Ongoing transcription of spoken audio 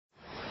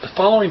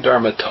following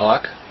Dharma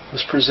talk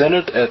was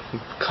presented at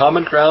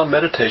Common Ground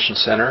Meditation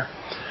Center,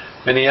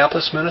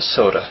 Minneapolis,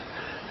 Minnesota,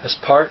 as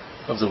part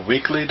of the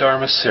weekly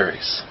Dharma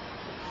series.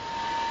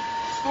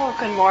 Well,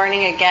 good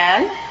morning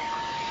again.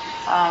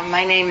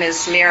 My name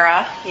is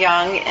Merra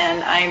Young,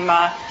 and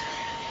I'm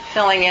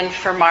filling in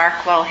for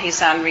Mark while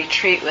he's on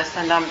retreat with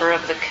a number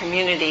of the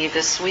community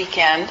this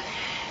weekend.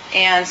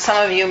 And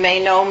some of you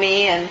may know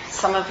me and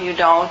some of you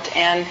don't.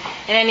 And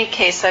in any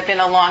case, I've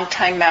been a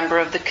long-time member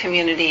of the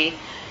community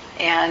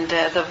and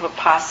the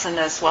Vipassana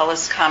as well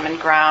as Common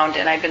Ground,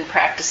 and I've been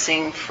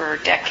practicing for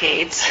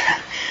decades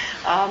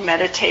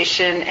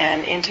meditation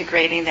and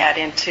integrating that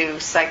into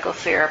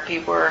psychotherapy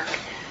work,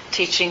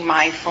 teaching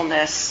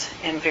mindfulness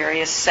in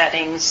various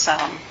settings,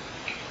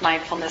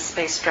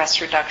 mindfulness-based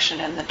stress reduction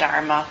and the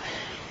Dharma.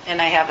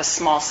 And I have a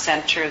small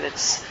center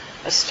that's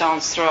a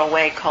stone's throw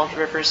away called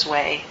River's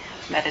Way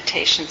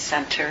Meditation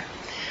Center.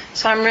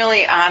 So I'm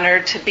really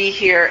honored to be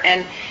here.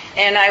 And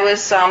I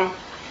was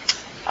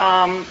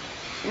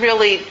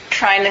really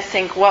trying to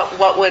think what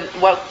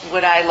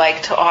would I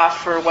like to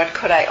offer, what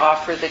could I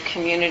offer the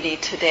community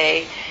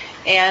today.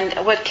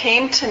 And what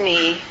came to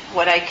me,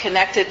 what I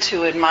connected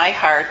to in my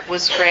heart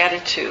was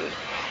gratitude.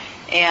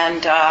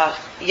 And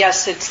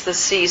yes, it's the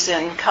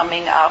season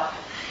coming up.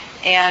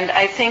 And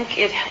I think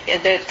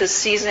that the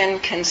season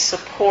can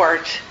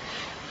support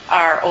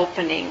our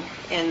opening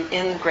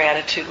in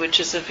gratitude, which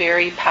is a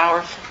very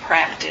powerful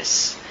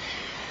practice.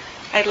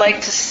 I'd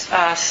like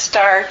to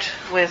start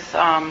with,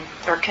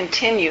 or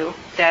continue,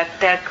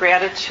 that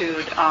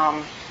gratitude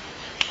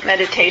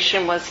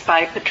meditation was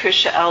by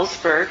Patricia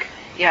Ellsberg.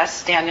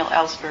 Yes, Daniel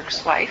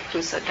Ellsberg's wife,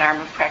 who's a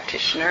Dharma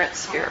practitioner at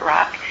Spirit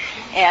Rock.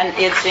 And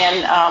it's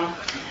in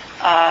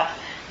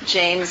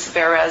James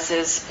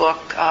Baraz's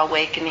book,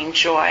 Awakening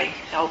Joy,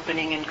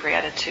 Opening in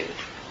Gratitude.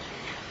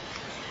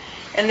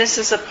 And this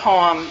is a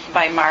poem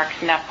by Mark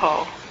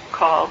Nepo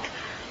called,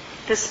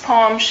 "This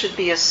Poem Should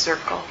Be a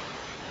Circle."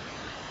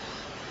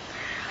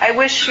 I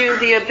wish you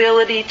the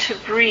ability to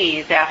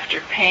breathe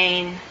after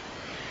pain,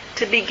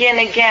 to begin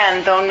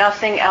again though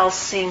nothing else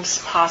seems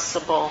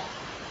possible.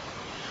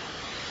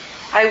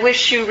 I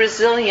wish you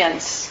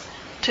resilience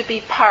to be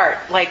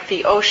part like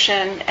the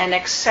ocean and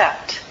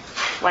accept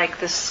like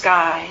the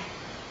sky,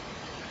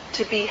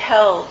 to be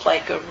held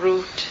like a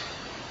root.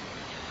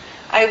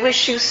 I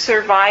wish you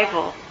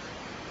survival,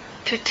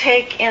 to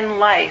take in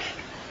life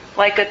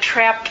like a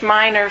trapped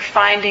miner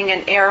finding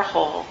an air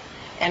hole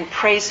and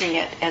praising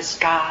it as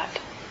God.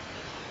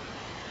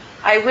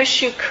 I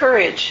wish you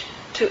courage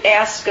to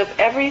ask of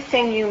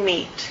everything you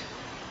meet,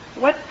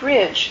 what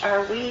bridge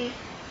are we?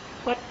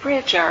 What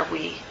bridge are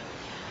we?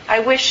 I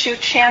wish you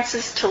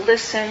chances to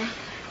listen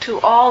to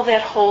all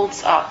that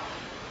holds up.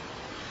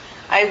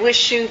 I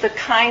wish you the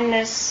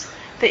kindness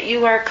that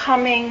you are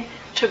coming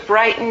to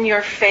brighten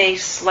your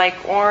face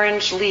like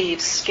orange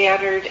leaves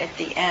scattered at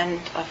the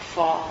end of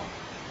fall.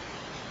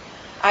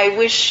 I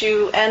wish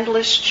you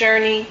endless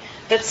journey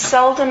that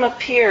seldom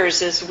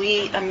appears as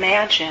we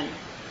imagine.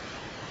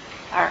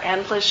 Our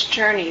endless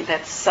journey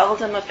that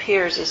seldom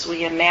appears as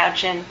we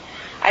imagine.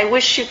 I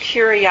wish you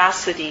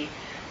curiosity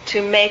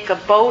to make a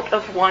boat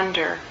of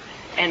wonder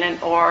and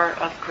an oar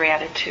of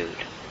gratitude.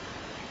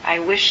 I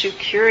wish you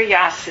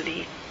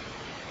curiosity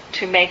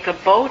to make a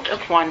boat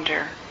of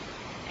wonder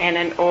and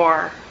an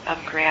oar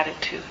of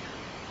gratitude.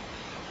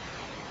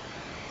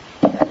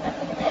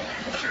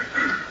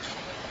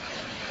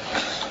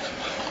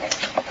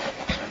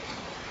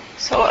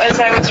 So as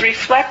I was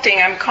reflecting,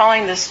 I'm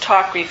calling this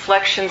talk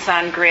Reflections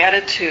on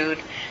Gratitude,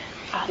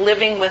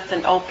 living with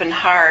an open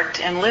heart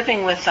and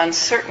living with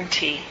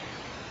uncertainty.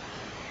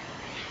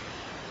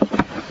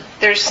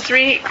 There's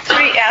three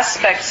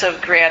aspects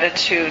of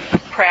gratitude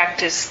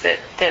practice that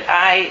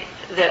I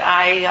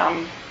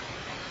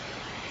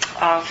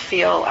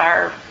feel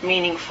are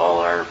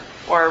meaningful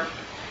or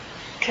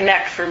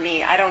connect for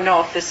me. I don't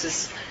know if this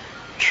is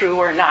true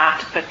or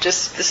not, but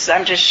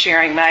I'm just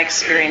sharing my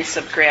experience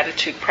of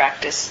gratitude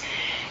practice.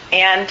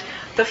 And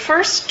the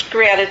first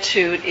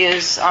gratitude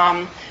is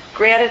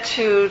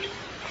gratitude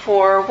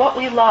for what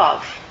we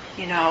love,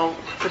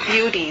 the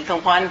beauty, the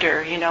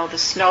wonder, the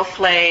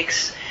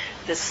snowflakes,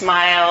 the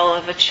smile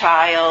of a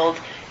child,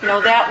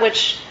 that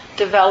which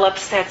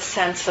develops that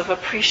sense of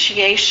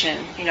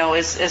appreciation,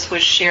 as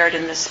was shared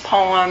in this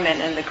poem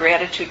and in the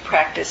gratitude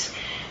practice,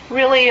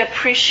 really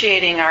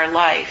appreciating our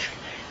life,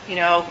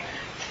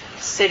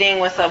 sitting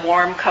with a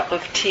warm cup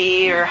of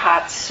tea or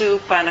hot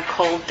soup on a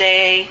cold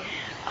day,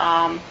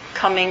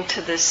 coming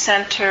to the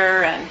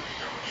center and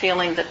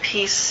feeling the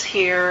peace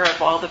here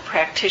of all the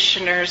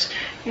practitioners,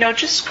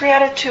 just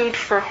gratitude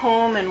for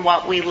whom and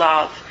what we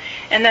love.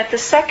 And that the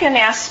second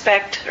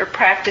aspect or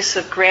practice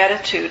of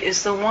gratitude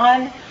is the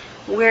one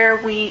where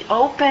we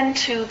open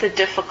to the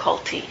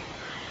difficulty.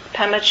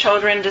 Pema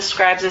Chodron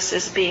describes us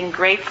as being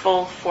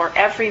grateful for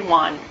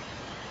everyone,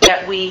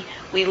 that we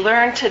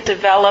learn to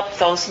develop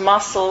those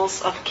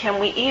muscles of can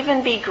we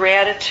even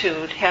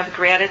have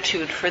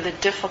gratitude for the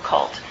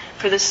difficult,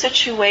 for the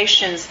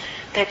situations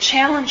that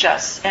challenge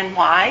us. And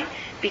why?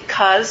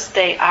 Because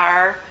they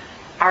are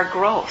our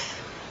growth.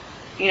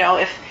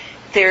 If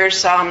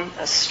there's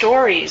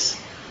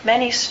stories,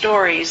 many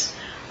stories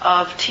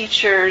of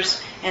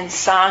teachers and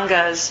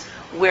sanghas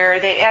where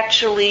they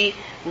actually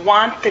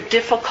want the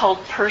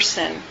difficult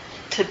person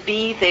to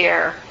be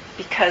there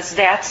because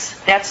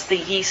that's the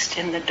yeast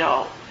in the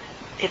dough.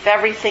 If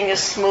everything is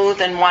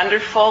smooth and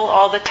wonderful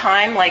all the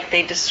time, like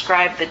they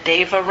describe the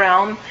Deva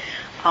realm,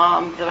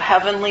 the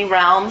heavenly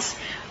realms,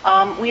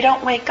 we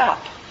don't wake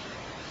up.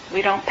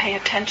 We don't pay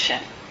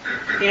attention.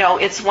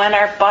 It's when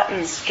our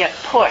buttons get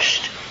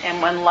pushed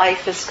and when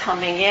life is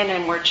coming in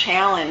and we're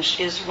challenged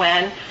is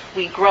when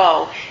we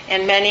grow.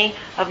 And many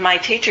of my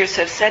teachers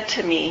have said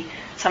to me,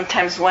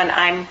 sometimes when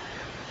I'm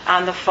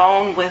on the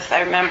phone with,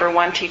 I remember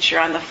one teacher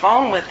on the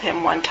phone with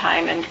him one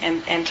time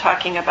and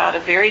talking about a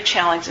very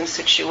challenging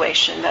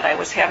situation that I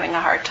was having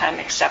a hard time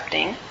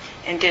accepting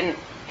and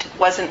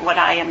wasn't what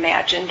I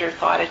imagined or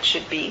thought it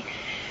should be.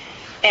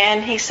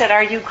 And he said,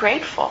 "Are you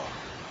grateful?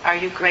 Are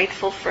you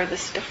grateful for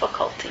this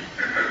difficulty?"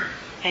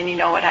 And you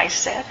know what I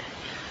said?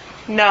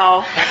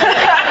 No.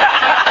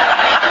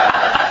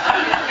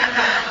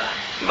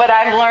 But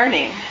I'm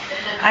learning.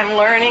 I'm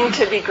learning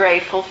to be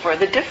grateful for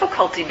the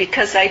difficulty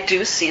because I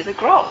do see the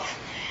growth.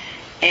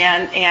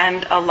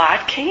 And a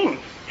lot came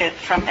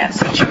from that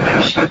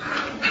situation.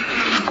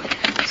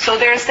 So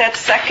there's that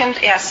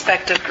second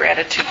aspect of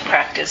gratitude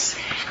practice.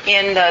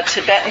 In the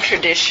Tibetan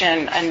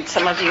tradition, and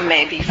some of you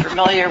may be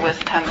familiar with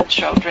Pema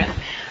Chodron,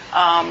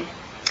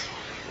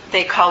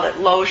 they call it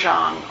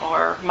lojong,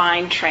 or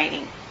mind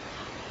training.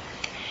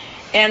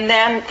 And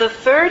then the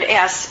third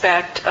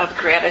aspect of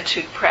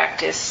gratitude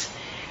practice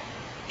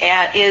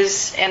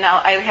is, and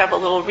I have a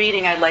little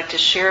reading I'd like to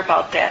share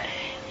about that,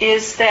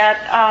 is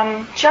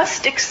that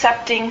just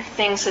accepting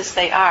things as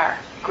they are.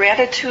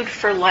 Gratitude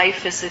for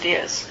life as it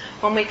is.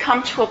 When we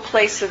come to a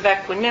place of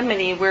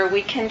equanimity where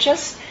we can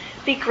just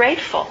be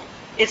grateful.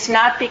 It's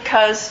not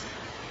because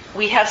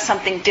we have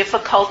something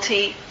difficult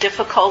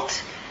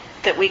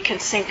that we can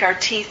sink our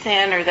teeth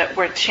in or that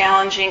we're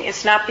challenging.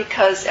 It's not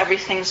because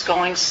everything's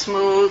going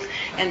smooth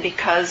and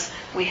because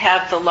we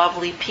have the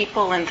lovely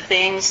people and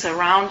things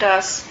around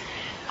us.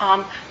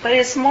 But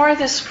it's more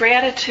this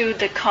gratitude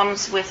that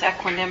comes with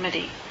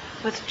equanimity,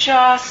 with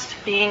just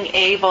being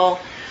able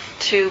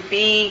to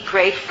be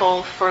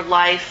grateful for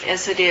life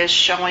as it is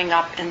showing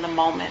up in the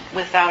moment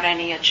without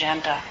any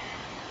agenda.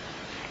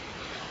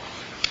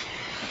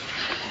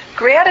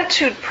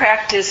 Gratitude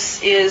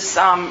practice is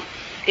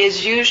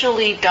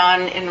usually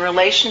done in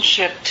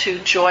relationship to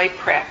joy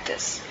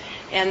practice.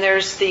 And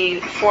there's the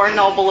Four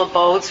Noble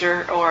Abodes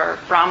or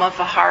Brahma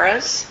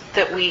Viharas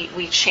that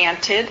we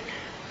chanted,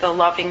 the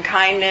loving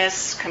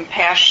kindness,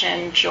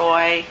 compassion,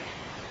 joy.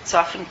 It's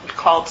often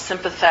called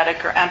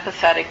sympathetic or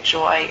empathetic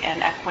joy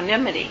and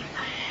equanimity.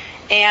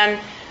 And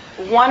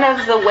one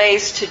of the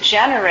ways to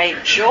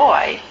generate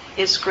joy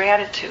is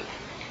gratitude.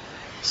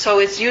 So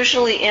it's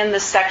usually in the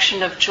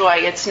section of joy.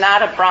 It's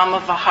not a Brahma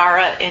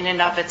Vihara in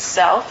and of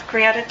itself,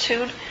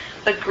 gratitude,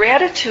 but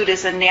gratitude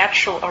is a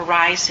natural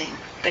arising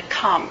that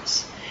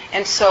comes.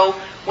 And so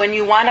when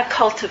you want to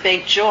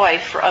cultivate joy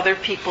for other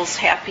people's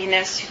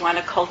happiness, you want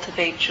to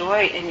cultivate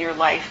joy in your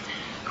life,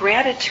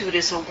 gratitude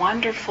is a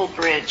wonderful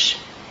bridge,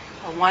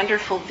 a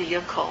wonderful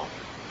vehicle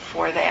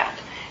for that.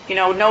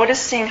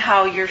 Noticing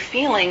how you're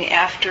feeling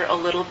after a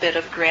little bit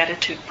of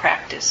gratitude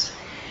practice.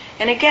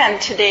 And again,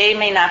 today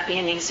may not be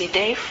an easy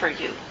day for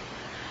you,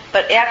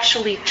 but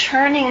actually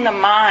turning the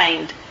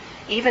mind,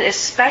 even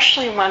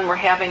especially when we're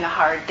having a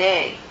hard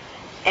day,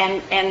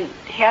 and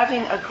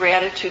having a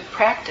gratitude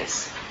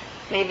practice.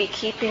 Maybe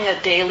keeping a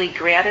daily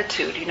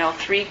gratitude,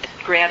 3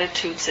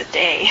 gratitudes a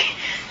day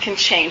can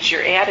change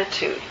your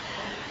attitude,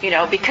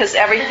 because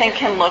everything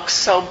can look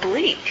so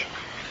bleak,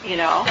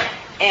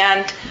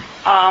 And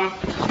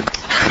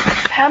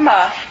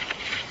Pema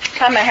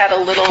had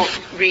a little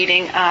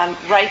reading on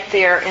right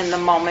there in the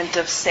moment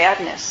of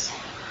sadness.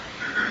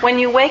 When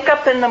you wake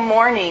up in the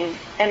morning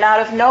and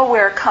out of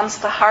nowhere comes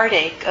the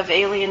heartache of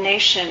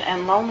alienation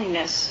and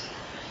loneliness,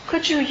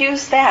 could you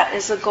use that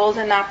as a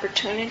golden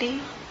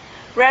opportunity?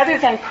 Rather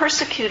than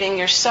persecuting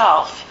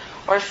yourself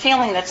or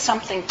feeling that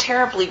something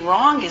terribly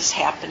wrong is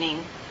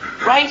happening,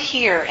 right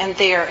here and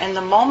there in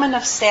the moment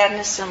of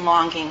sadness and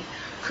longing,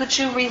 could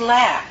you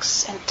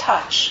relax and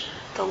touch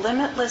the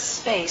limitless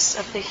space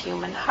of the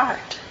human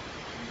heart?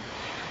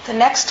 The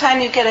next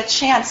time you get a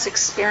chance,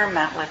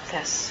 experiment with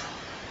this.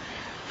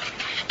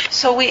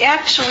 So we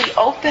actually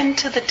open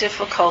to the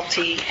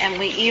difficulty, and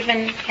we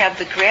even have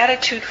the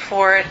gratitude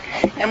for it,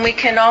 and we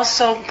can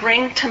also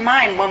bring to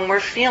mind when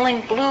we're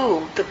feeling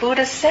blue. The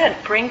Buddha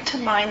said, bring to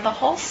mind the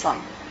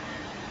wholesome.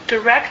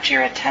 Direct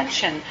your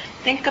attention.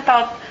 Think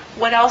about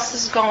what else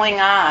is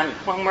going on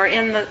when we're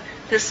in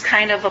this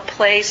kind of a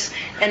place,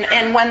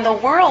 and when the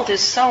world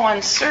is so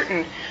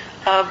uncertain.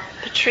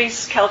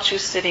 Patrice Kelchu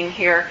sitting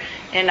here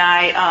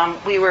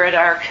and we were at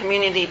our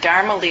community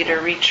Dharma leader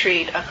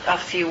retreat a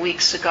few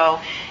weeks ago,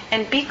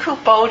 and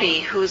Bhikkhu Bodhi,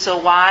 who's a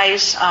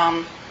wise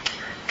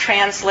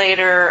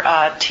translator,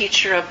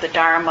 teacher of the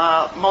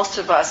Dharma, a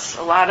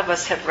lot of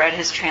us have read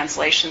his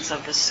translations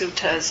of the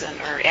suttas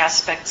or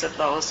aspects of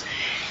those,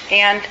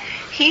 and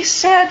he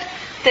said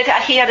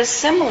that he had a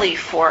simile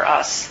for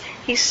us.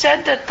 He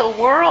said that the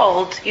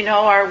world,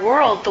 our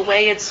world, the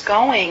way it's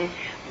going,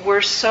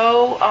 we're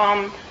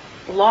so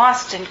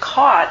lost and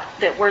caught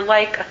that we're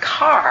like a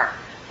car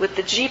with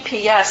the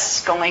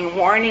GPS going,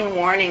 warning,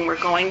 warning,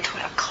 we're going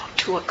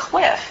to a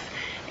cliff.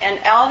 And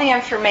all the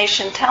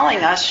information telling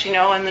us, in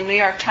the New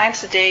York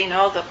Times today,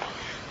 the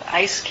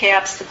ice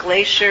caps, the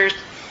glaciers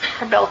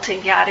are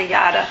melting, yada,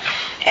 yada.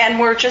 And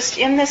we're just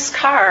in this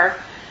car,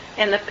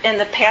 and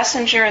the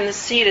passenger in the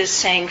seat is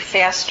saying,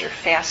 faster,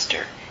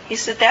 faster. He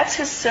said that's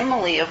his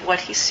simile of what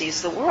he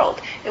sees the world.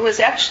 It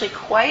was actually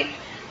quite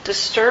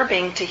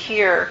disturbing to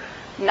hear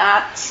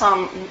not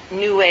some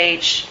New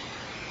Age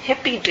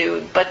hippie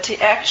dude, but to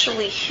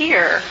actually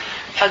hear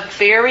a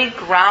very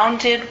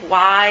grounded,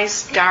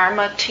 wise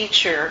Dharma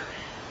teacher,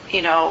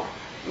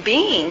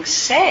 being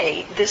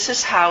say this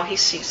is how he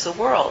sees the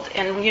world.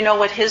 And you know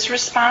what his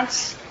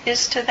response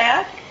is to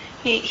that?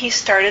 He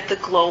started the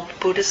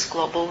Buddhist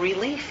Global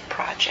Relief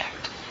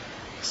Project,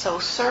 so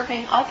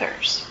serving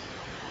others.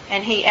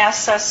 And he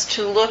asks us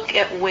to look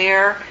at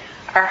where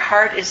our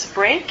heart is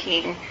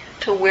breaking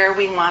to where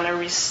we want to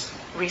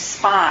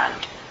respond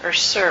or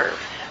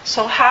serve.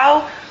 So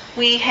how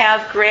we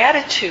have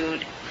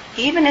gratitude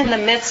even in the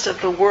midst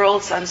of the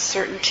world's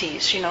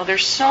uncertainties.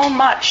 There's so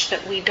much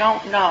that we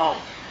don't know.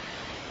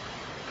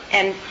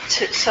 And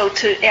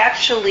to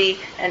actually,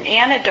 an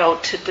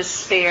antidote to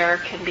despair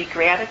can be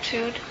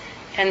gratitude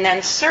and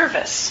then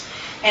service.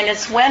 And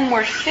it's when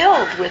we're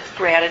filled with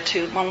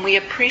gratitude, when we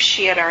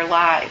appreciate our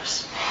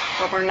lives,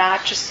 where we're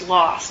not just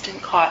lost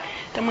and caught,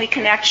 then we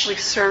can actually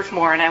serve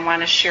more. And I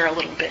want to share a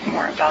little bit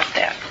more about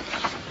that.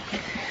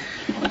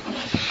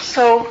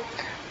 So,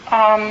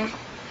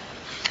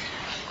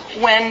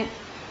 when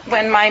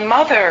my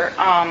mother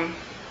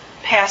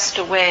passed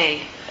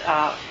away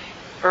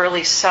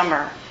early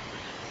summer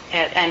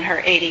in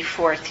her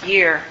 84th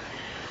year,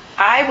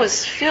 I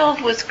was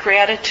filled with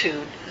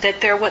gratitude that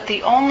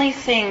the only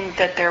thing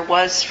that there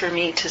was for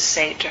me to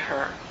say to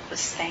her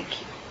was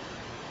thank you.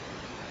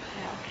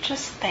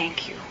 Just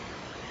thank you.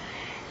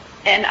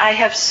 And I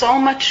have so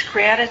much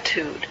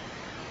gratitude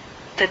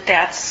that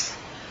that's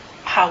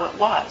how it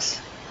was.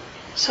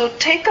 So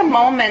take a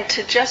moment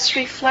to just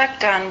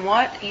reflect on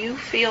what you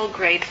feel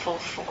grateful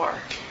for.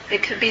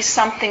 It could be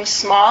something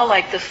small,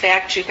 like the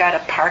fact you got a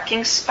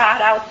parking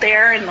spot out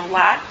there in the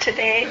lot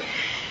today,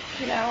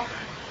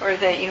 or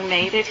that you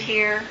made it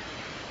here,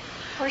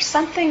 or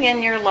something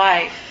in your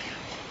life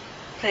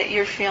that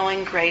you're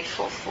feeling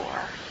grateful for,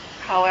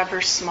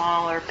 however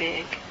small or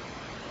big.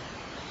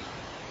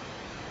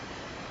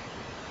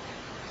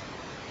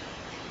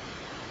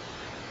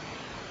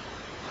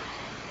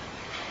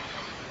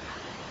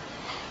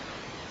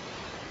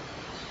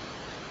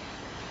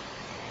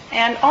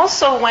 And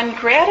also, when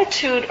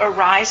gratitude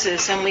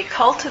arises and we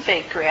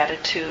cultivate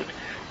gratitude,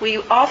 we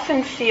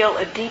often feel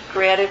a deep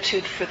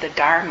gratitude for the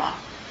Dharma,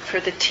 for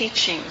the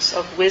teachings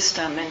of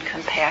wisdom and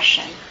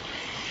compassion.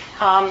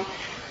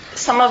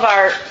 Some of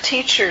our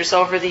teachers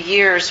over the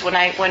years, when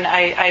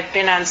I've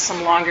been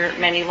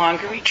on many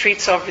longer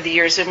retreats over the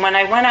years, and when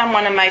I went on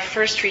one of my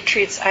first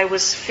retreats, I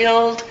was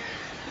filled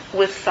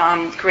with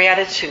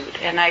gratitude,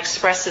 and I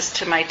expressed this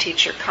to my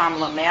teacher,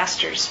 Kamala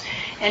Masters,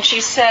 and she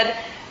said,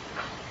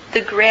 the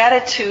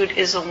gratitude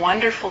is a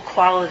wonderful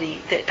quality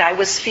that I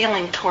was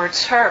feeling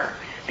towards her,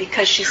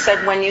 because she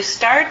said when you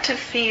start to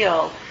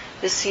feel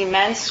this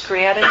immense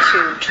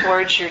gratitude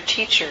towards your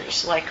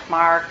teachers like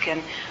Mark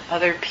and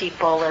other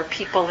people or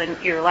people in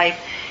your life,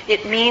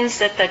 it means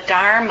that the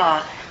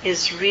Dharma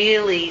is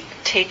really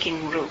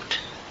taking root,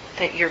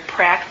 that your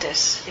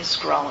practice is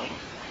growing.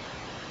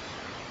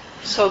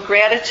 So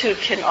gratitude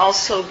can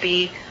also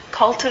be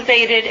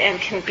cultivated and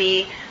can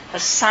be a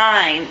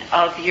sign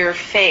of your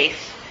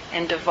faith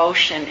and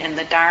devotion in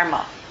the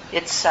Dharma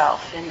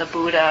itself, in the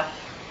Buddha,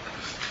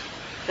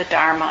 the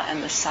Dharma,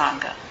 and the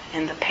Sangha,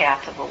 in the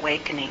path of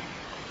awakening.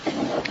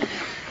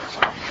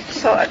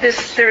 So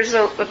there's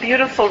a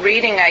beautiful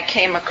reading I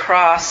came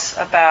across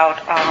about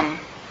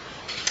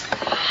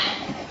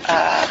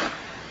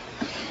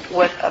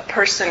what a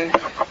person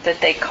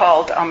that they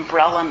called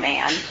Umbrella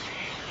Man.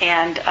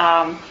 And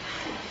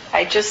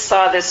I just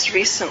saw this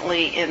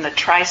recently in the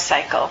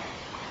tricycle.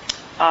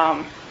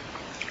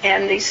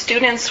 And these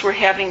students were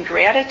having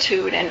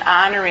gratitude and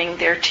honoring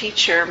their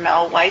teacher,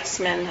 Mel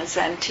Weitzman, a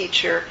Zen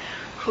teacher,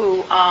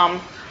 who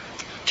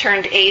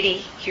turned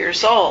 80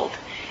 years old.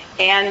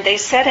 And they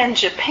said in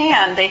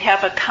Japan they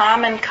have a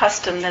common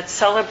custom that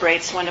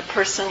celebrates when a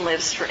person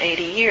lives for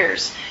 80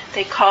 years.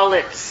 They call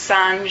it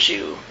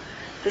Sanju.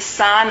 The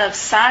san of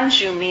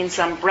Sanju means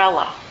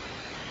umbrella.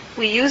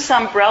 We use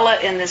umbrella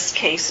in this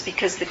case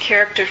because the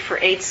character for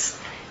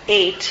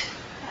 8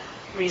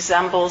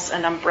 resembles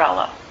an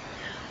umbrella.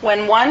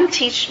 When one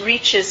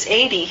reaches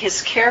 80,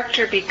 his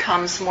character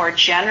becomes more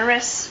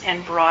generous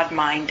and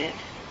broad-minded.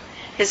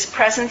 His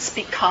presence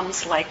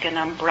becomes like an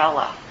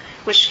umbrella,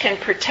 which can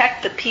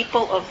protect the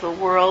people of the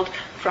world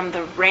from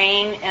the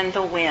rain and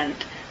the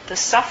wind, the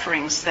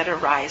sufferings that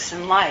arise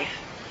in life.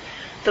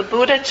 The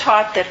Buddha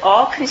taught that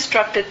all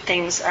constructed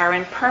things are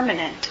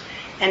impermanent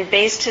and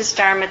based his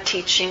Dharma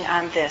teaching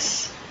on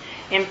this.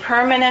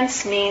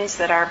 Impermanence means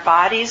that our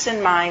bodies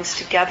and minds,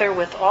 together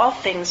with all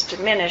things,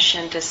 diminish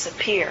and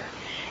disappear.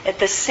 At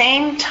the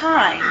same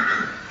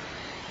time,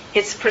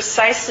 it's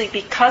precisely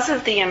because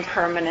of the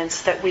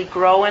impermanence that we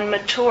grow and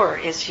mature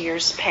as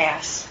years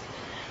pass.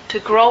 To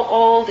grow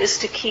old is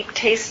to keep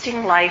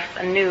tasting life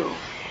anew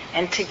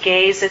and to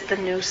gaze at the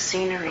new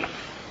scenery.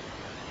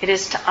 It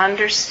is to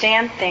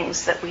understand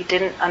things that we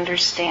didn't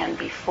understand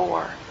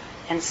before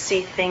and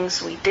see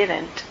things we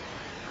didn't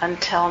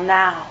until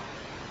now.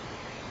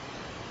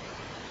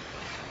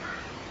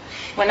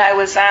 When I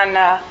was on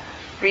a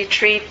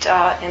retreat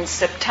in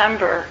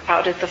September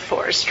out at the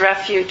Forest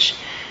Refuge,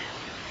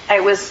 I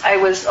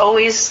was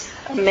always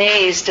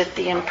amazed at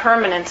the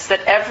impermanence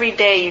that every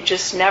day you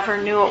just never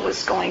knew it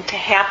was going to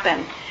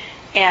happen.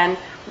 And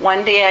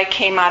one day I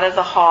came out of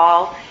the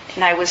hall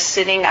and I was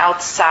sitting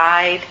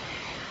outside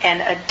and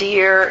a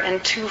deer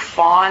and 2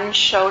 fawns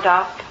showed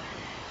up,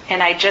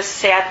 and I just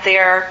sat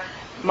there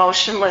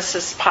motionless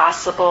as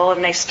possible,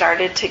 and they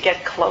started to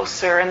get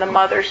closer, and the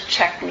mothers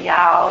checked me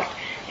out,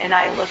 and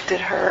I looked at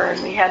her,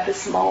 and we had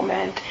this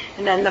moment,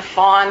 and then the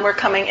fawn were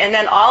coming, and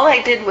then all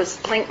I did was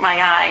blink my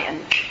eye,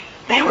 and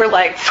they were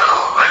like,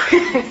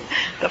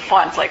 the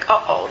fawn's like,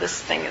 uh-oh, this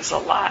thing is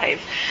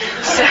alive.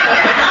 So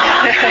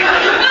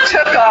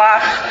took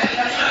off.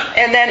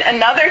 And then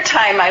another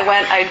time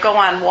I'd go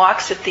on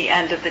walks at the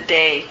end of the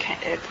day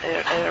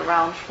at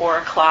around 4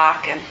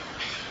 o'clock, and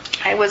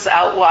I was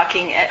out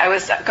walking. I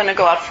was going to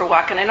go out for a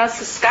walk, and I noticed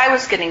the sky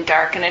was getting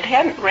dark, and it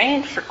hadn't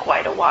rained for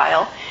quite a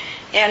while.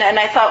 And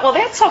I thought, well,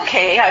 that's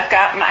okay.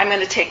 I'm going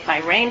to take my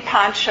rain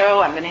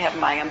poncho. I'm going to have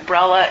my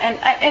umbrella, and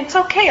it's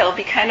okay. It'll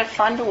be kind of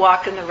fun to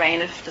walk in the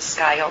rain if the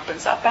sky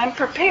opens up. I'm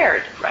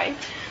prepared, right?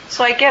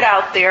 So I get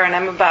out there, and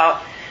I'm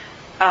about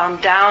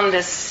down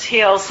this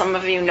hill. Some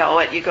of you know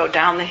it. You go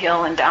down the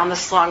hill and down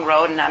this long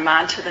road, and I'm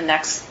on to the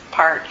next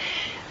part,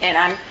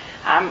 and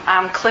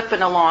I'm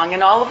clipping along,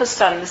 and all of a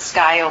sudden the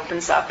sky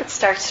opens up. It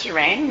starts to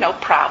rain, no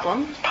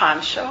problem.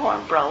 Poncho,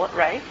 umbrella,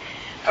 right?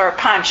 Or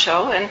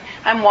poncho, and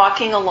I'm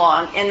walking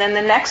along, and then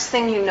the next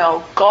thing you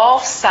know,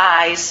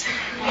 golf-size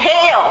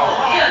hail.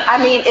 I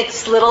mean,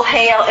 it's little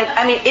hail.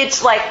 I mean,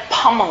 it's like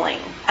pummeling.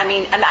 I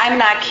mean, and I'm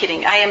not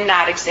kidding. I am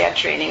not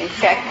exaggerating. In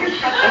fact,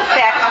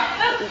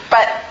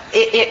 but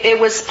it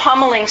was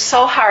pummeling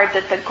so hard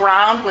that the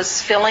ground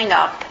was filling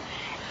up.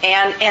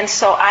 And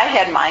so I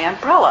had my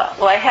umbrella.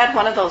 Well, I had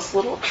one of those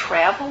little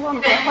travel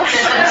umbrellas.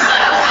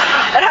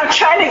 And I'm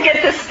trying to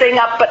get this thing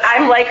up, but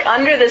I'm like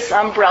under this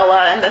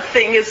umbrella, and the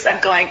thing is, I'm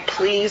going,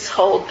 please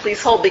hold,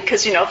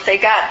 because, if they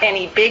got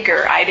any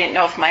bigger, I didn't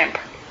know if my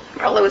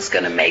umbrella was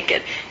going to make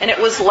it. And it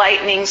was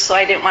lightning, so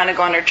I didn't want to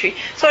go under a tree.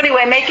 So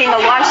anyway, making a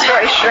long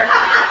story short,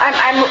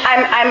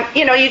 I'm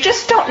you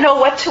just don't know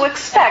what to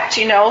expect,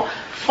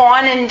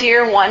 fawn and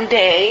deer one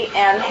day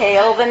and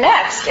hail the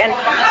next. And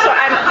so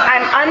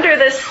I'm under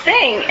this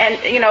thing and,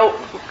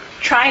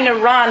 trying to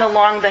run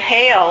along the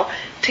hail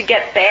to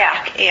get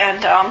back.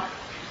 And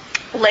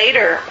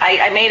later,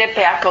 I made it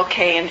back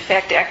okay. In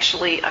fact,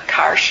 actually, a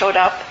car showed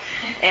up,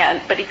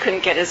 but he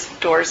couldn't get his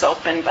doors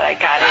open, but I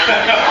got it.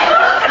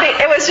 I mean,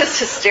 it was just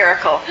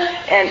hysterical.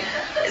 And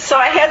so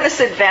I had this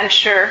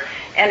adventure,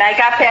 and I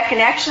got back,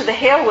 and actually the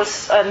hail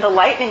was, the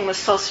lightning was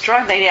so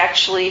strong, they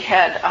actually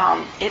had,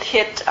 it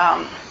hit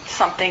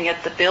something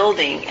at the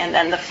building, and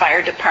then the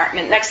fire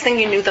department. Next thing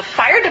you knew, the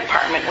fire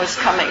department was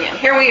coming in.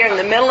 Here we are in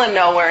the middle of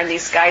nowhere, and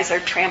these guys are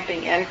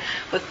tramping in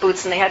with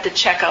boots, and they had to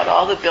check out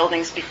all the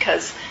buildings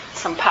because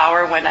some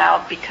power went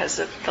out because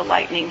of the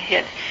lightning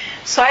hit.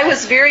 So I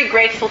was very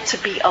grateful to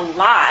be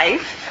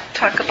alive.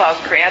 Talk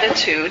about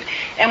gratitude.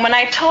 And when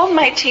I told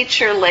my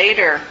teacher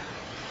later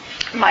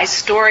my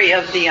story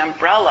of the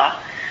umbrella,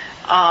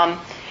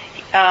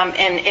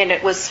 and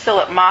it was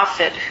Philip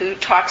Moffitt who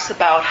talks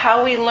about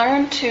how we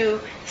learn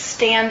to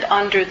stand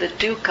under the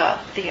dukkha,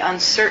 the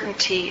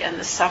uncertainty and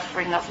the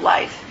suffering of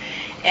life.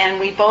 And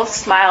we both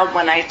smiled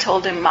when I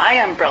told him my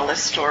umbrella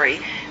story,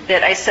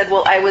 that I said,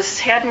 well, I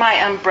had my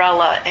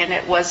umbrella, and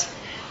it was,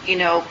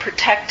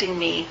 protecting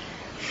me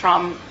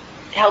from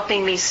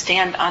helping me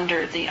stand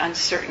under the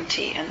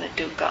uncertainty and the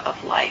dukkha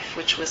of life,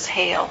 which was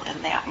hail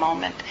in that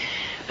moment.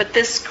 But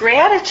this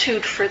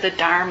gratitude for the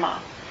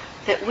Dharma,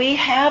 that we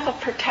have a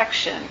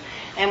protection,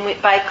 and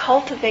by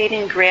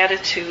cultivating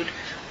gratitude,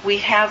 we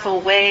have a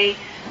way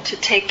to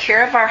take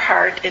care of our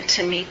heart and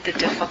to meet the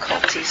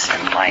difficulties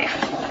in life.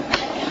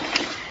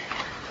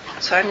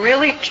 So I'm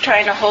really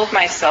trying to hold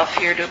myself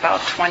here to about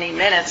 20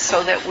 minutes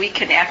so that we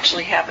can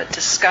actually have a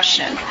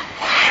discussion.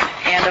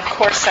 And of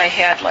course I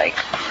had like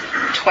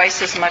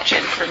twice as much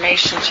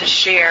information to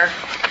share.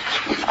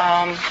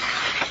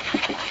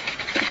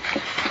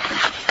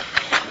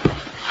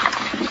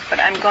 But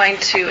I'm going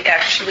to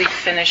actually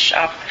finish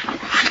up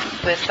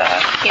with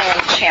a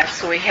healing chant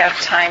so we have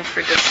time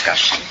for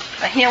discussion.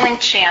 A healing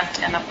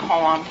chant and a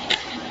poem.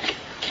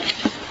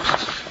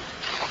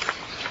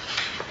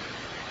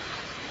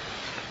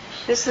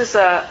 This is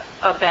a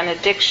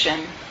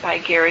benediction by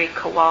Gary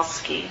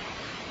Kowalski.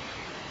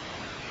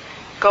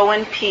 Go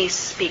in peace,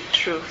 speak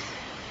truth.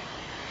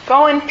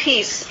 Go in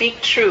peace,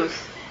 speak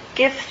truth.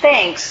 Give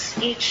thanks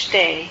each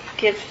day.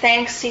 Give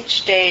thanks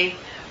each day.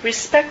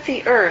 Respect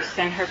the earth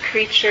and her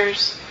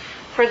creatures,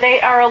 for they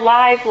are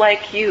alive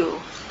like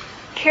you.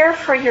 Care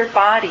for your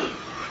body.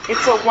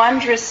 It's a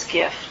wondrous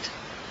gift.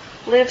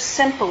 Live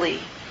simply.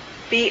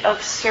 Be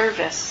of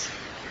service.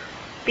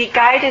 Be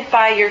guided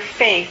by your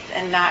faith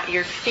and not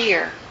your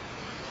fear.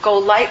 Go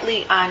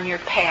lightly on your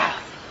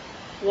path.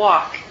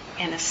 Walk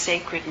in a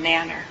sacred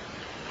manner.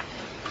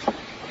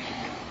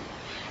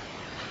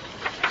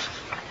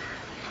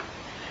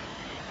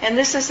 And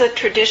this is a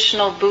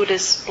traditional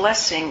Buddhist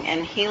blessing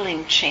and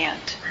healing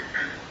chant.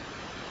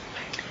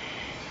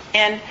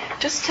 And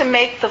just to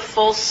make the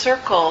full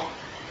circle,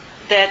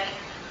 that,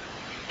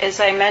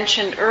 as I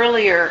mentioned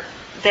earlier,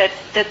 that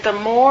the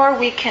more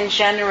we can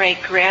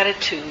generate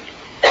gratitude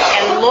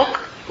and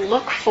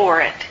look for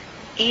it,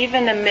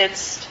 even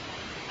amidst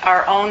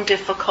our own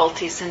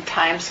difficulties and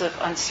times of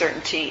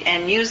uncertainty,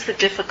 and use the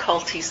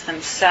difficulties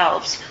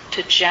themselves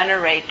to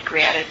generate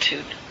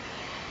gratitude.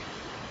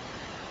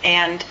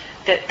 And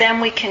that then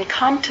we can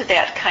come to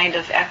that kind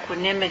of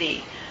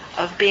equanimity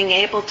of being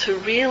able to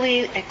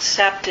really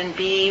accept and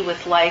be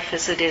with life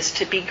as it is,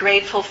 to be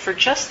grateful for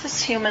just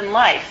this human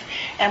life.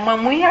 And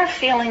when we are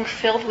feeling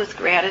filled with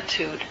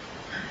gratitude,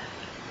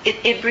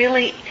 it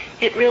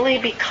really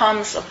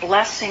becomes a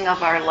blessing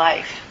of our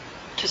life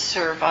to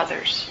serve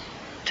others,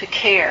 to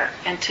care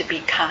and to be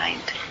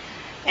kind.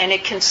 And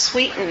it can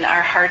sweeten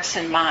our hearts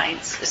and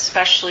minds,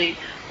 especially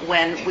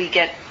when we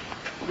get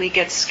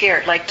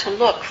scared, like to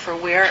look for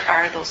where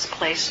are those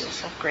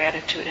places of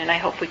gratitude. And I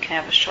hope we can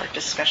have a short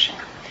discussion.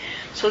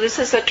 So this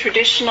is a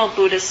traditional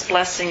Buddhist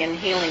blessing and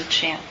healing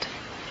chant.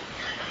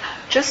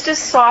 Just as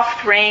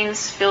soft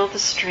rains fill the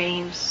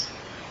streams,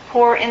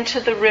 pour into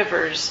the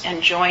rivers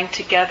and join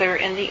together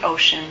in the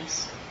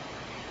oceans,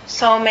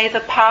 so may the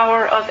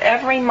power of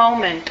every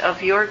moment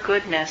of your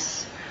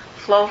goodness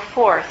flow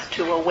forth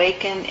to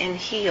awaken and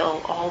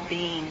heal all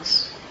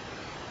beings.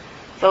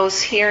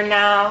 Those here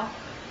now,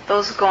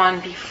 those gone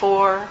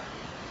before,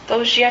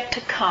 those yet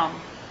to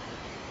come.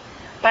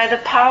 By the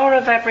power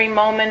of every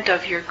moment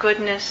of your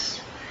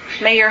goodness,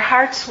 may your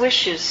heart's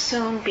wishes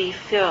soon be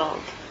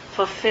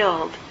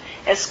fulfilled,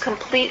 as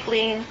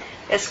completely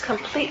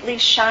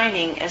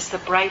shining as the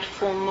bright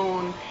full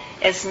moon,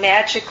 as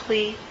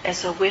magically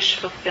as a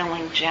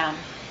wish-fulfilling gem.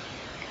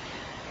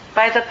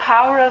 By the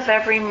power of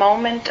every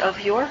moment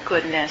of your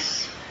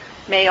goodness,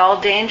 may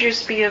all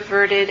dangers be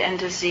averted and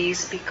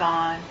disease be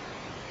gone.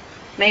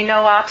 May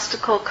no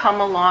obstacle come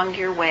along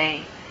your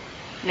way.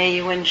 May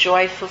you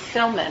enjoy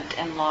fulfillment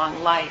and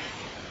long life.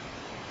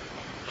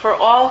 For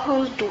all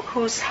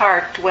whose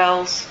heart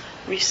dwells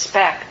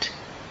respect,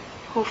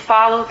 who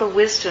follow the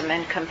wisdom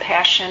and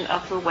compassion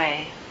of the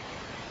way,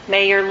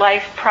 may your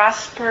life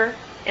prosper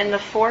in the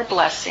four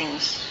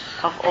blessings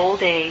of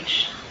old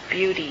age,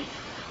 beauty,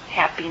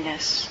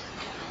 happiness,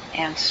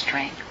 and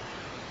strength.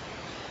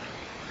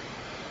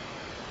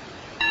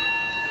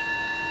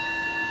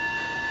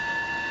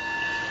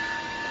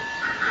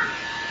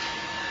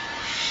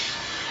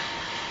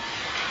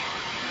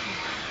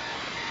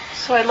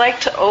 So I'd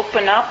like to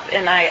open up,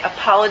 and I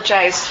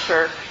apologize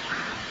for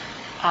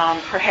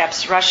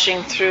perhaps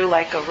rushing through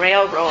like a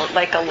railroad,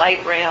 like a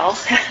light rail.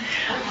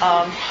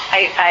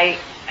 I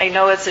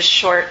know it's a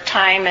short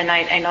time, and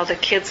I know the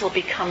kids will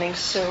be coming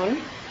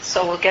soon,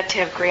 so we'll get to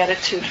have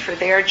gratitude for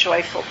their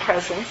joyful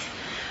presence.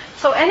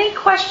 So any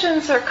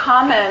questions or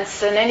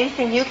comments and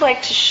anything you'd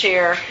like to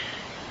share,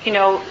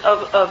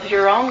 of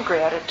your own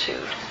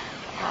gratitude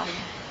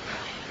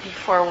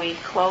before we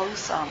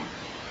close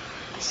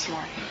this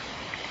morning?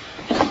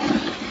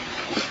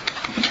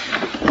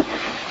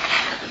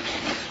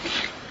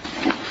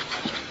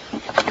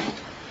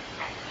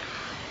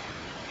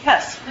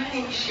 Yes. My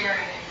name is Sharon.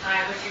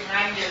 I was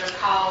reminded of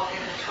how in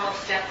the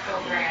 12-step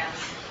programs,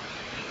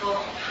 people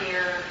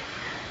appear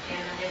in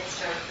the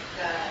midst of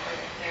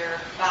their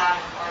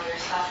bottom or their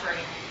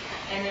suffering,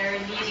 and they're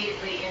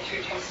immediately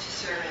introduced to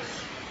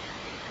service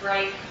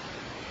right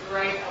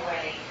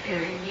away.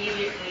 They're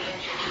immediately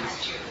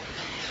introduced to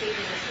sweeping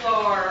the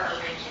floor,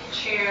 arranging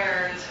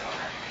chairs, or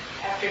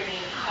after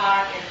being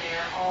caught in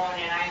their own,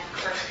 and I of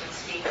course can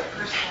speak from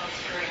personal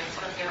experience,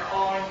 of their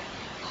own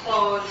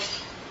closed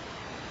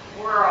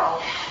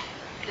world,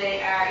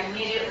 they are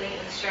immediately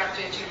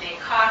instructed to make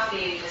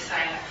coffee, to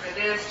sign up for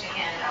this, to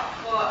hand out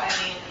food.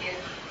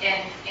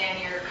 And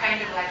you're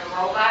kind of like a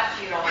robot.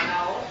 You don't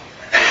know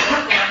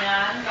what's going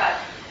on, but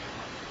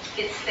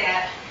it's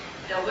that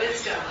the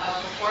wisdom of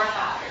the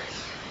forefathers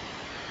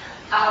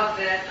of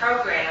the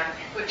program,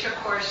 which of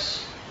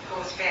course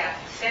goes back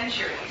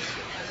centuries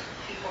because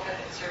people have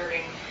been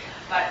serving,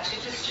 but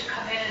to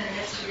come in the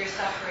midst of your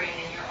suffering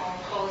in your own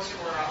closed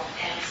world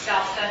and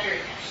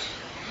self-centeredness,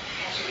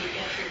 and to be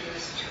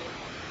introduced to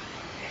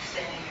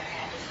extending your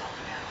hand to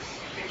someone else,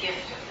 the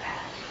gift of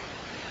that.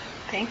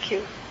 Thank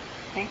you.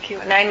 Thank you.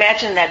 And I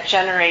imagine that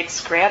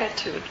generates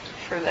gratitude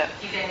for the...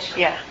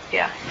 Eventually. Yeah.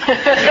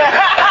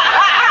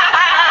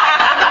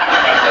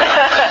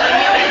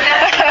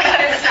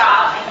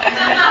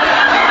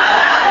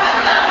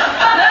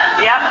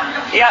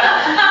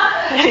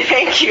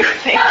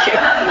 Thank you.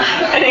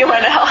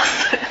 Anyone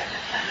else?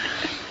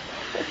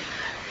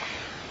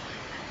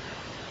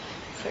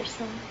 Is there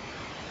some?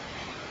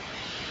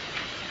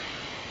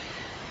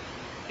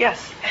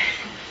 Yes.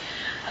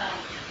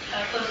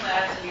 I closed my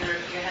eyes and you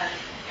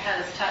had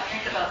us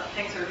think about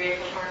things we're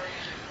grateful for.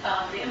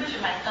 The image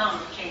of my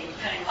thumb came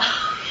kind of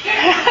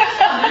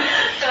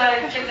so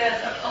I took that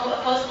as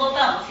opposable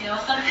thumbs,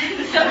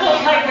 something simple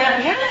like that.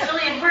 Yeah. It's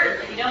really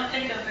important that you don't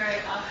think of very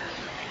often.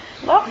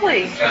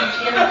 Lovely. Strange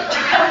image to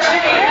come to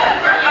me.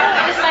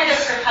 I just signed up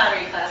for a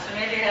pottery class, so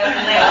maybe I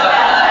haven't laid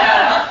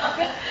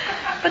that.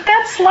 But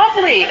that's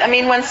lovely. I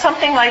mean, when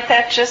something like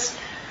that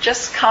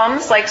just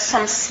comes, like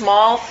some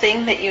small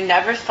thing that you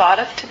never thought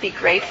of to be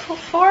grateful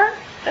for,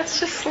 that's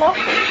just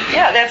lovely.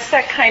 Yeah, that's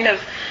that kind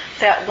of,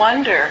 that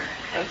wonder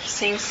of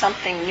seeing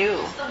something new.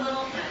 Just a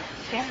little thing.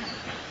 Yeah.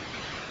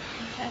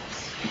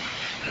 Yes.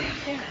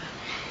 Yeah.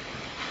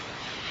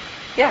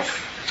 Yes.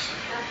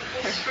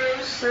 It's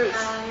Bruce. Bruce.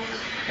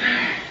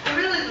 I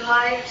really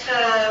liked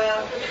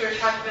what you were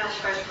talking about as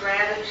far as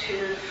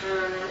gratitude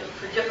for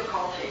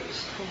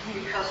difficulties,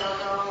 because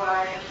although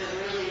I have been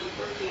really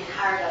working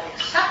hard on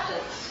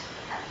acceptance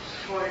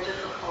for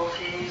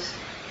difficulties,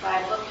 by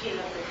looking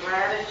at the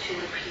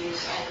gratitude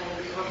piece, I'm going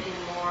to be looking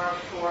more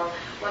for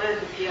what are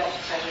the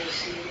gifts I'm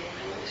receiving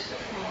from these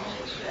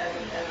difficulties, rather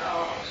than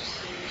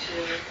just need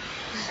to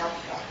accept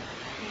them.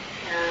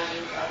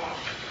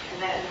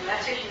 And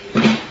that's a huge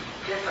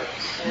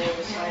difference. And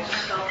so I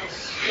just felt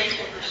this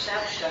different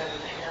perception,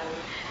 and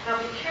I'll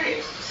be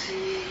curious to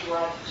see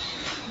what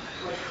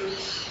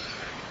fruits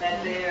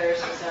that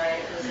bears as I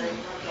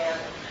look at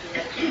it through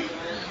that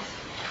lens.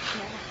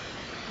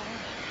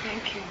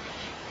 Thank you.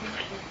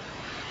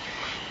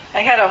 I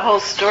had a whole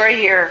story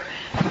here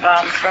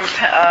from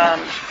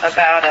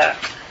about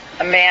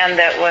a man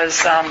that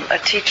was a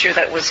teacher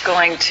that was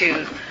going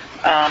to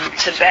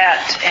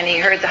Tibet, and he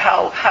heard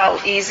how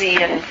easy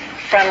and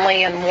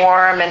friendly and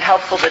warm and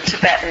helpful the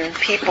Tibetan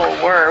people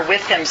were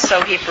with him.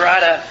 So he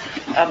brought a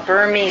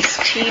Burmese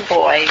tea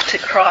boy to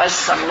cause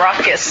some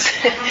ruckus.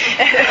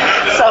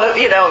 So,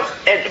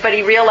 but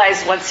he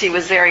realized once he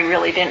was there, he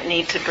really didn't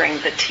need to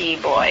bring the tea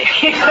boy.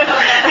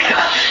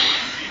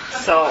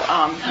 So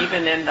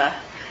even in the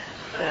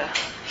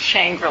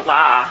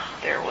Shangri-La,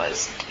 there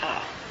was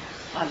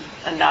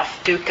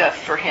enough dukkha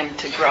for him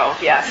to grow.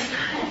 Yes.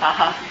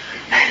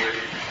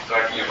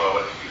 Talking about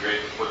what would be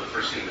great for the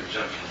first thing that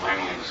jumped in my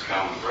mind was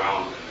common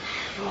ground.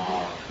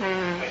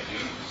 I do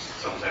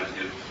sometimes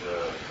get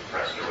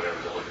depressed or whatever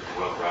to look at the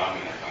world around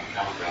me, and I find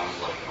common ground is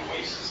like an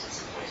oasis. It's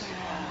a place to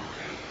come.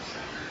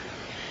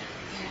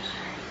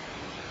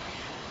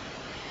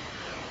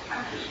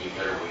 It gives me a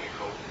better way to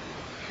cope.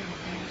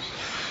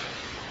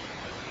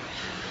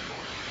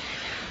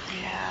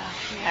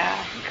 Yeah.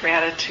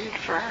 Gratitude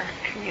for our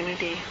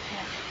community.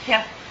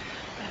 Yeah.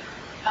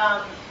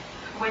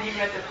 When you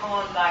read the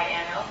poem by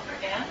Anne Ellsberg,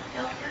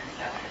 is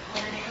that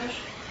what in English?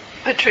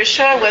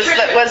 Patricia was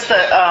the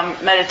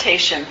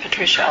meditation.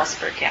 Patricia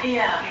Ellsberg.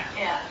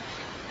 Yeah.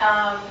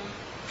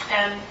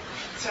 And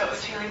so it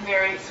was feeling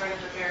very sort of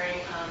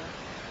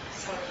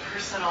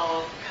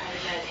personal kind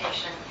of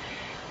meditation.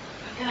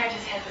 But then I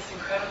just had this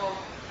incredible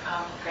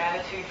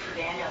gratitude for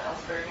Daniel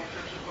Ellsberg and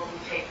for people who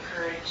take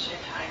courage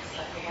at times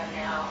like we have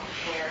now,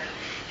 where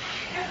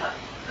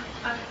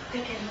I'm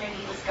thinking maybe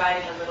he was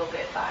guided a little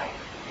bit by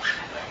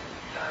kind of like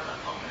Dharma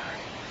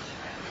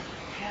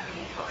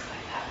folks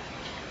like that.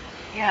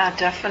 Yeah,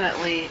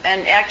 definitely.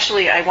 And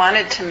actually, I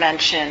wanted to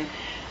mention,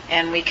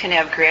 and we can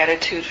have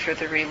gratitude for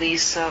the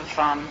release of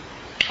Aung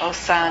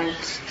San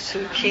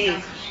Suu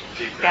Kyi.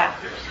 Yeah.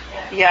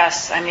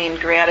 Yes, I mean,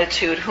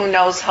 gratitude. Who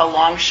knows how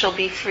long she'll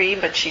be free,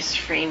 but she's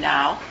free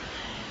now.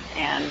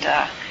 And,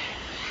 that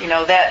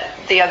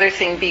the other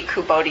thing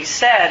Bhikkhu Bodhi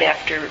said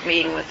after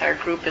meeting with our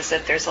group is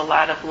that there's a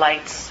lot of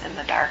lights in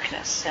the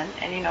darkness.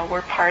 And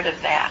we're part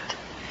of that.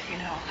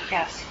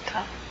 Yes,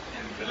 Tom?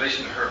 In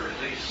relation to her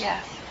release,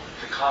 yes.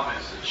 The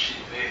comments that she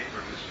made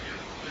were just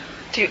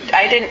beautiful.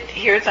 I didn't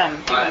hear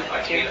them.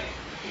 I can't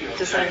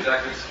tell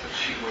exactly, but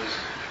she was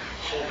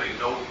holding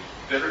no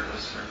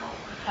bitterness or no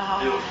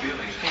ill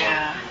feelings toward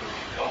yeah. people who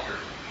felt her.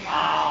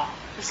 Wow.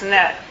 Isn't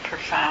that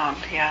profound?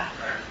 Yeah.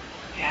 Right.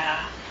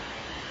 Yeah.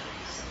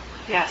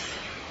 Yes.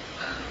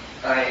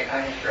 I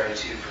have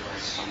gratitude for my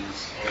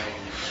students and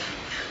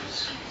for the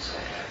students I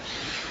have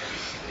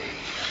because they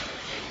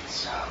can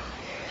stop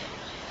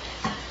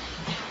and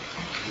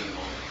be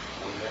more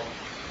with them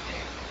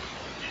and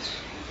just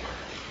be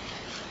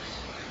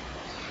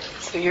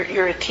there. So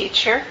you're a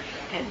teacher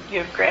and you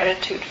have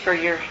gratitude for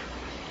your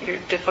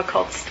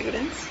difficult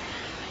students?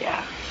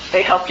 Yeah.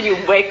 They help you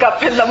wake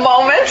up in the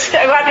moment.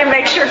 I wanted to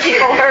make sure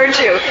people heard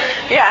you.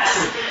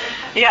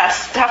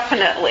 Yes,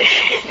 definitely.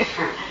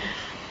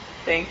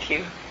 Thank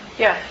you.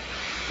 Yeah.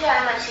 Yeah,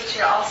 I'm a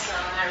teacher also,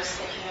 and I was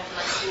thinking of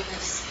my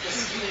students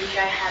this week.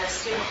 I had a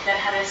student that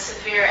had a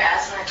severe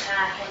asthma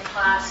attack in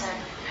class and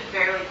could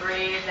barely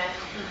breathe, and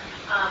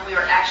we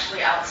were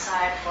actually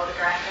outside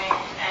photographing,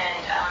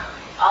 and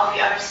all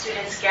the other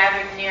students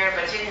gathered near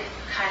but didn't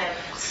kind of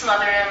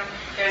smother him.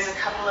 There's a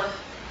couple of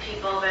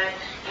people that,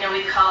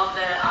 we called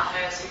the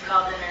office, we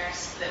called the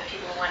nurse, that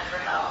people went for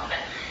help.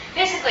 And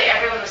basically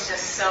everyone was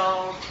just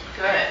so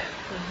good.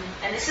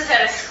 And this is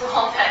at a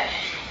school that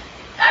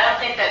I don't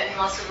think that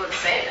most people would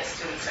say the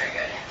students are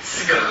good.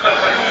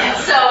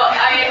 So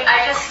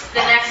I just,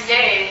 the next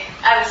day,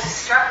 I was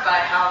struck by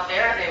how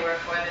there they were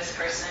for this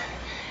person,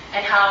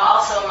 and how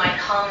also my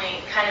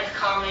calming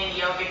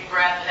yogic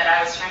breath that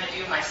I was trying to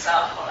do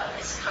myself while I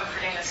was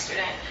comforting the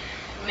student,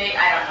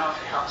 I don't know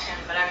if it helped him,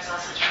 but I was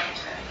also trying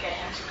to get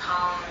him to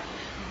calm and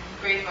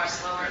breathe more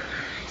slower.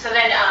 So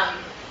then, I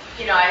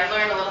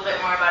learned a little bit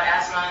more about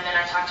asthma, and then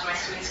I talked to my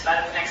students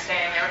about it the next day,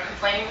 and they were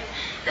complaining,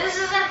 this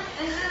isn't an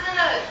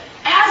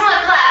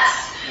asthma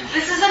class,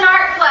 this is an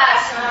art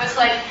class. And I was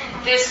like,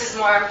 this is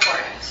more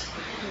important,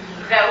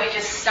 that we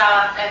just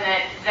stop, and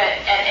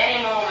that at any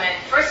moment,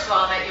 first of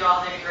all, that you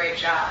all did a great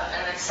job,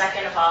 and then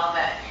second of all,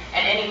 that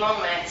at any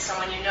moment,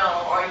 someone you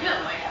know, or you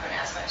might have an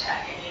asthma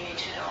attack, and you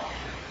need to know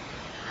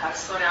how to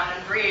slow down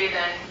and breathe,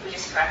 and we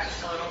just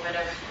practiced a little bit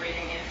of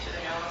breathing in through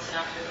the nose and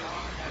out through the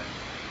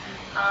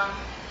mouth.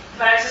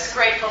 But I was just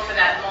grateful for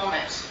that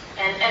moment.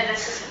 And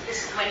this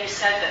is when you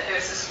said that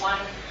there's this one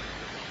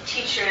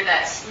teacher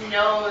that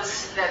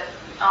knows that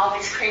all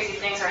these crazy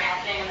things are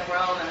happening in the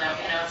world, and that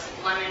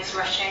lemons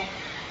rushing.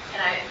 And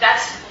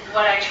that's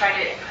what I try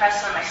to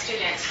impress on my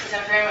students, because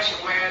I'm very much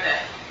aware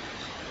that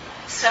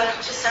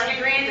to some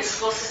degree the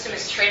school system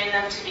is training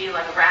them to be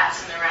like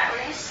rats in the rat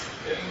race.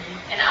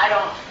 And I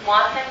don't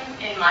want them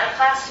in my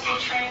class to be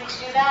trained to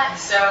do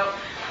that. So,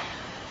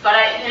 but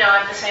at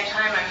the same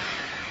time, I'm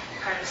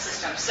part of the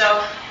system.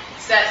 So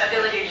it's that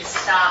ability to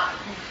stop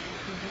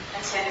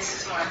and say, this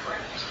is more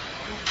important.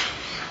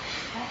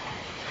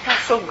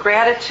 So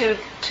gratitude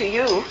to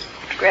you,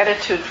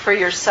 gratitude for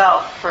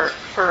yourself,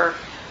 for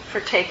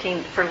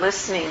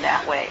listening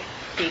that way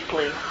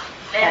deeply,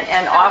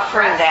 and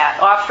offering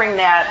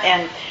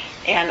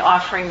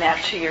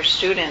that to your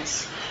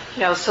students.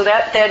 So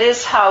that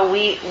is how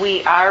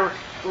we are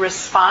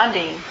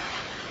responding,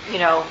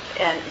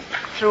 and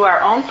through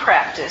our own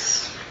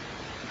practice.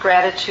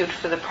 Gratitude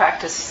for the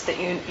practice that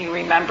you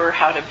remember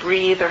how to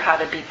breathe or how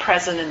to be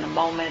present in the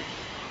moment,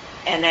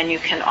 and then you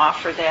can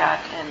offer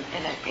that, and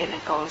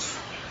it goes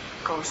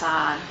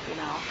on,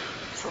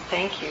 So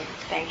thank you.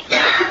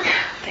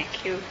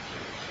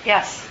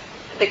 Yes,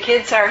 the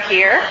kids are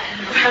here.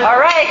 All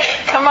right,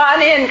 come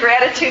on in.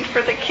 Gratitude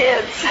for the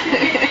kids.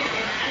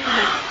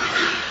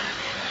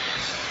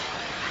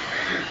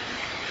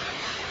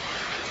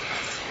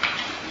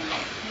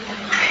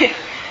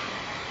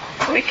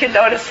 We can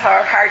notice how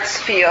our hearts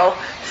feel.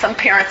 Some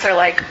parents are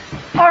like,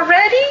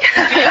 already?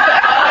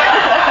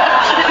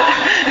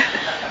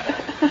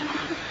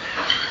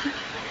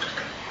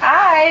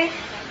 Hi,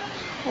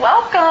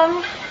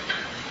 welcome.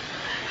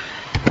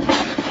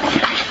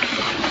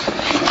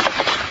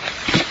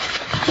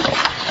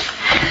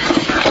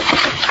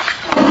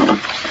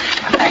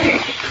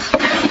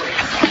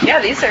 Yeah,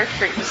 these are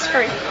free. It's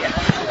free. Yeah.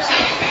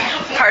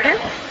 Pardon?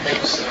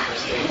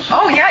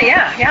 Oh,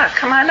 yeah.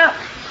 Come on up.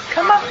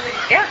 Come up.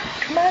 Yeah,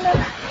 come on up.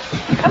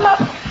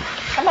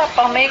 Come up.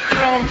 I'll make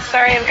room.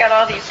 Sorry, I've got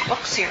all these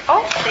books here.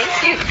 Oh,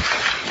 thank you.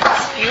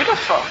 It's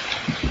beautiful.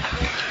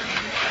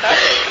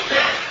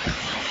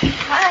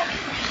 Hi.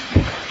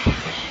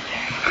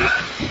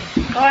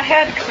 Go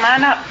ahead. Come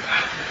on up.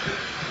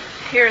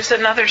 Here's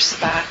another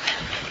spot.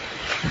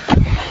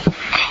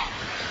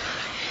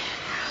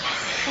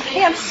 I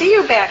can't see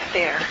you back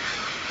there.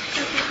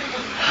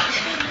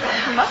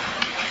 Come up.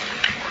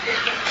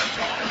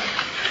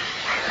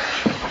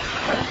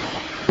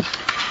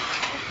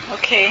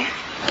 Okay,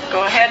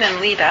 go ahead and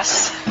lead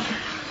us.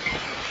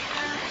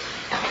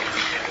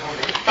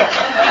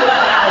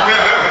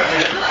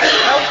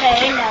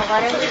 Okay, now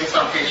what are we? It's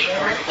on page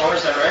 44,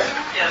 is that right?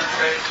 Yeah, that's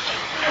right.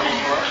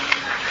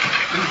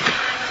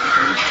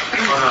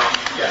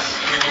 Yes.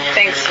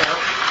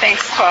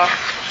 Thanks, Paul.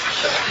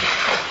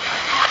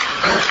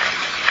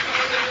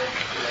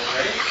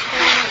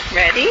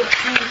 Ready?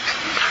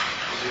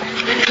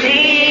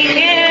 Breathing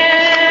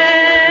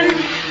in,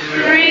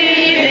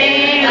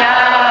 breathing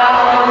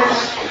out,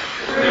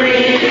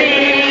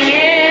 breathing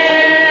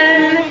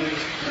in,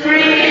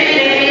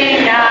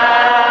 breathing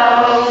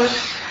out.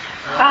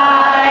 I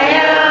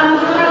am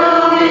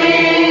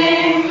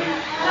blooming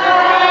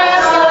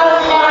as a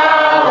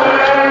flower.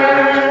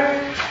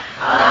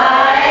 I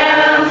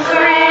am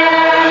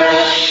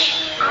fresh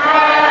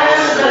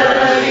as the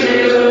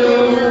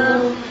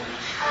dew.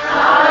 I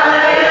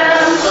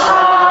am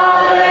soft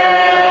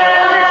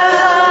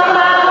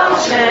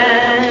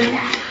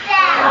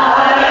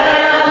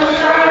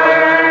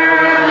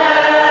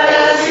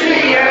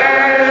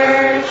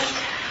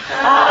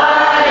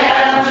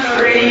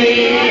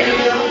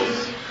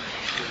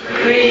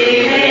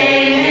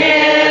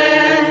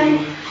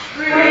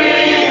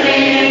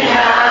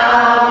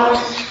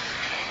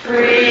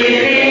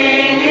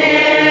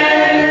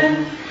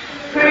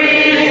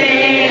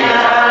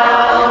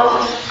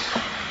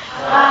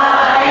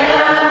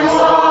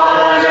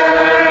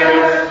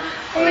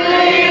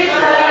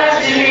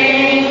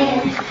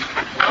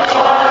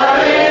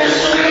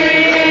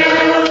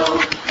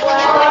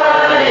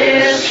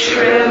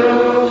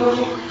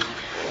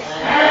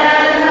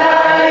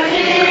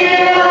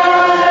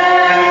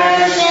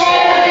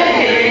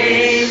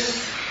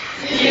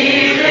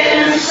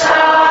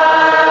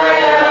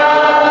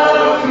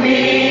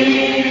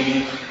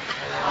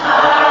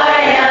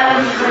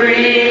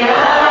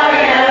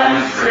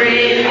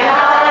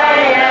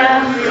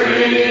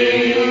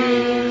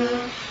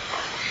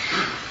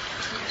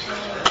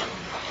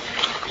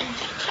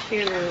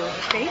you.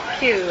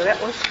 Thank you.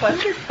 That was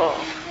wonderful.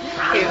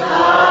 Thank you.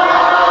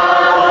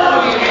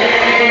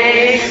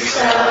 Makes a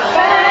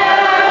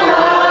family.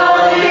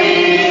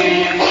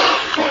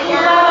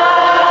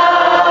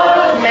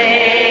 Love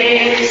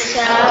makes a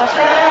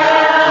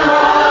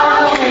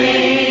family.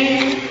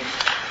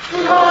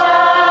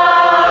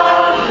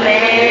 Love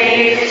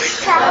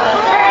makes a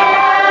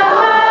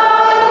family.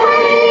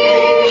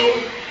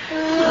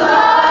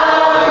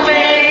 Love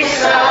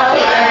makes a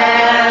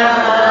family.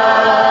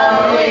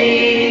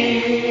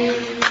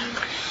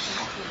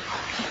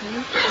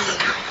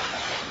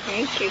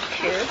 Thank you,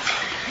 kids.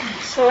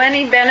 So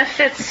any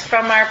benefits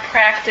from our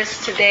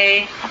practice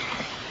today,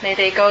 may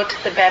they go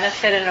to the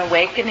benefit and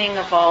awakening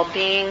of all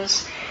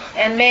beings,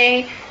 and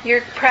may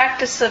your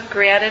practice of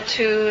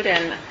gratitude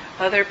and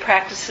other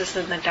practices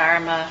in the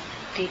Dharma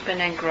deepen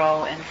and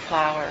grow and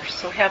flower.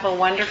 So have a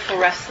wonderful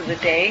rest of the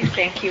day.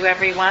 Thank you,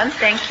 everyone.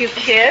 Thank you,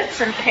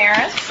 kids and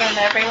parents and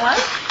everyone.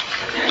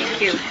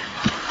 Thank you.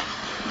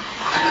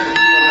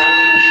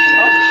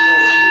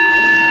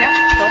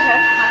 Yeah, go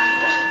ahead.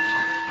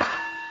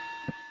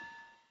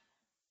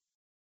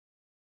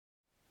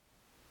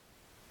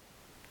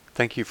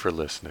 Thank you for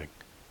listening.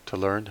 To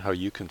learn how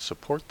you can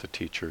support the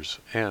teachers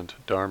and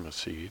Dharma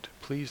Seed,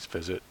 please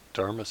visit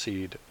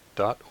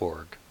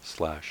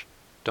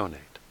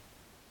dharmaseed.org/donate.